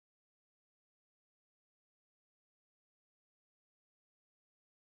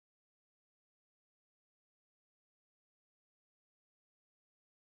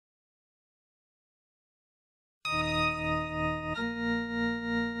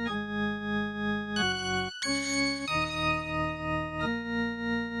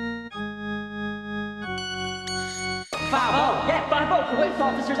5-0. Yeah, 5-0. Police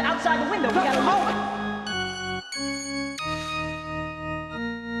officers outside the window. We gotta move.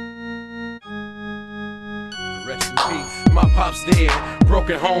 Rest in peace. My pop's dead,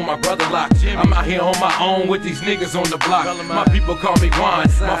 broken home, my brother locked. I'm out here on my own with these niggas on the block. My people call me Juan,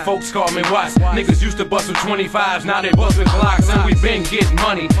 my folks call me Watts. Niggas used to bust with 25s, now they bust with Glocks. And we been getting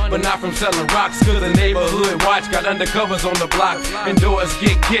money, but not from selling rocks. Cause the neighborhood watch got undercovers on the block. And doors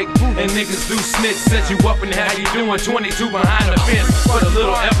get kicked, and niggas do snitch. Set you up and how you doing, 22 behind the fence. Put a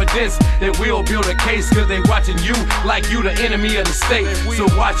little evidence that we'll build a case. Cause they watching you like you the enemy of the state.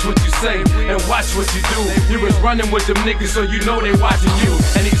 So watch what you say, and watch what you do. You was running with them niggas, so you know they watching you.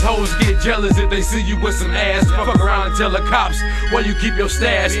 And these hoes get jealous if they see you with some ass. Fuck around and tell the cops where you keep your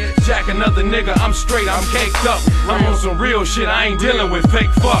stash. Jack another nigga, I'm straight, I'm caked up. I'm on some real shit, I ain't dealing with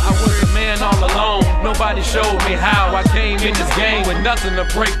fake fuck. I was a man all alone, nobody showed me how. I came in this game with nothing to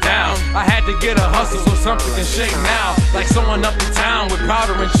break down. I had to get a hustle so something can shake now. Like someone up in town with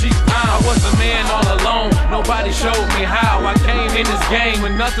powder and cheap pound. I was a man all alone, nobody showed me how. I came in this game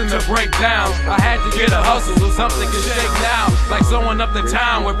with nothing to break down. I had to get a hustle so something can shake now. Like someone up the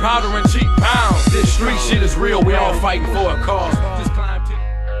town with powder and cheap pounds. This street shit is real, we all fighting for a cause. Just climb to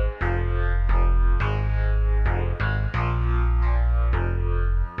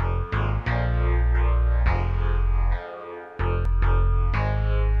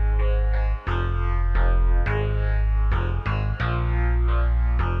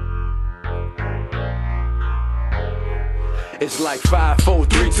It's like 5, 4,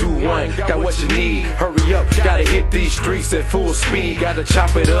 3, 2, 1. Got what you need, hurry up. Gotta hit these streets at full speed. Gotta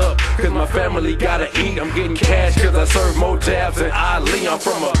chop it up, cause my family gotta eat. I'm getting cash cause I serve more jabs than Ali. I'm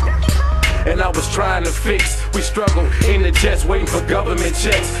from and I was trying to fix. We struggled in the jets waiting for government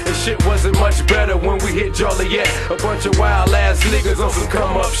checks. And shit wasn't much better when we hit Joliet. A bunch of wild ass niggas on some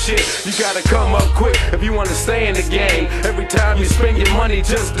come up shit. You gotta come up quick if you wanna stay in the game. Every time you spend your money,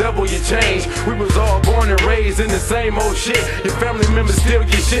 just double your change. We was all born and raised in the same old shit. Your family members still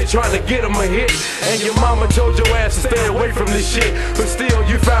get shit trying to get them a hit. And your mama told your ass to stay away from this shit. But still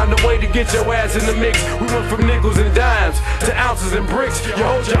you found a way to get your ass in the mix. We went from nickels and dimes to ounces and bricks. You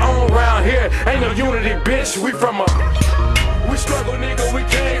hold your own round here. Ain't no unity, bitch. We from we struggle, nigga. We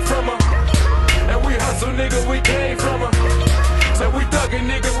came from and we hustle, nigga. We came from so we thuggin',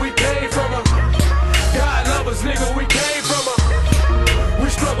 nigga. We came from God love us, nigga. We came from we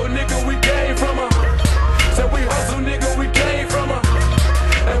struggle, nigga. We came from so we hustle, nigga. We came from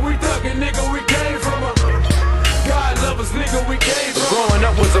and we thuggin', nigga. We came from God love us, nigga. We came from. Growing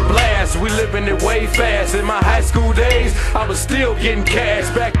up was a blast. We living it way fast. In my high school days, I was still getting cash.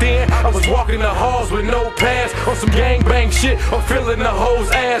 Back then, I was walking the halls with no pass on some gangbang shit or filling the hoe's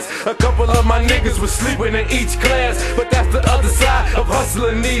ass. A couple of my niggas was sleeping in each class, but that's the other side of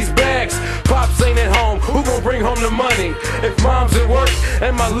hustling these bags. Pops ain't at home, who gon' bring home the money? If mom's at work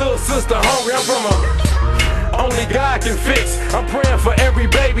and my little sister hungry, I'm from only God can fix. I'm praying for every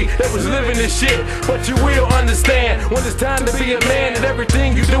baby that was living this shit. But you will understand when it's time to be a man that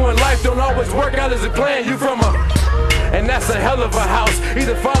everything you do in life don't always work out as a plan. You from and that's a hell of a house.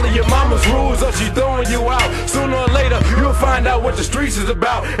 Either follow your mama's rules or she throwing you out. Sooner or later, you'll find out what the streets is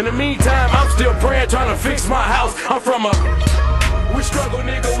about. In the meantime, I'm still praying, trying to fix my house. I'm from we struggle,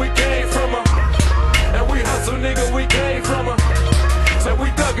 nigga, we came from and we hustle, nigga, we came from so we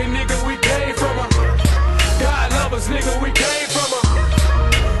thuggin', nigga, we came from God love us, nigga, we came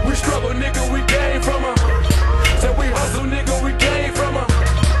from we struggle, nigga, we came from so we hustle, nigga, we came from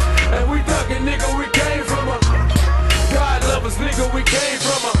and we thuggin', nigga, we came from God love us, nigga, we came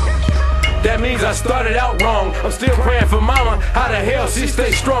from That means I started out wrong. I'm still praying for mama, how the hell she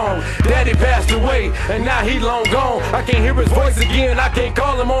stay strong. Daddy passed away, and now he long gone. I can't hear his voice again, I can't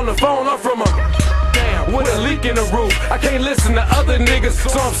call him on the phone. I'm from with a leak in the roof. I can't listen to other niggas,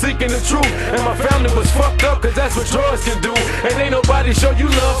 so I'm seeking the truth. And my family was fucked up, cause that's what drugs can do. And ain't nobody show you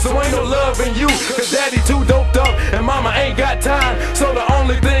love, so ain't no love in you. Cause daddy too doped up, and mama ain't got time. So the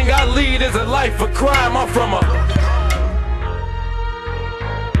only thing I lead is a life of crime. I'm from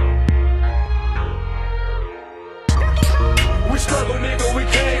we struggle, nigga, we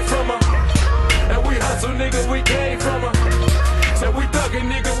came from and we hustle, nigga, we came from so we thuggin',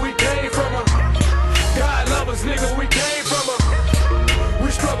 nigga, we came from God love us, nigga, we came from we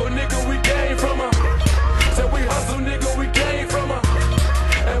struggle, nigga, we came from so we hustle, nigga, we came from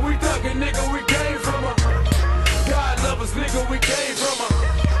and we thuggin', nigga, we came from God love us, nigga, we came from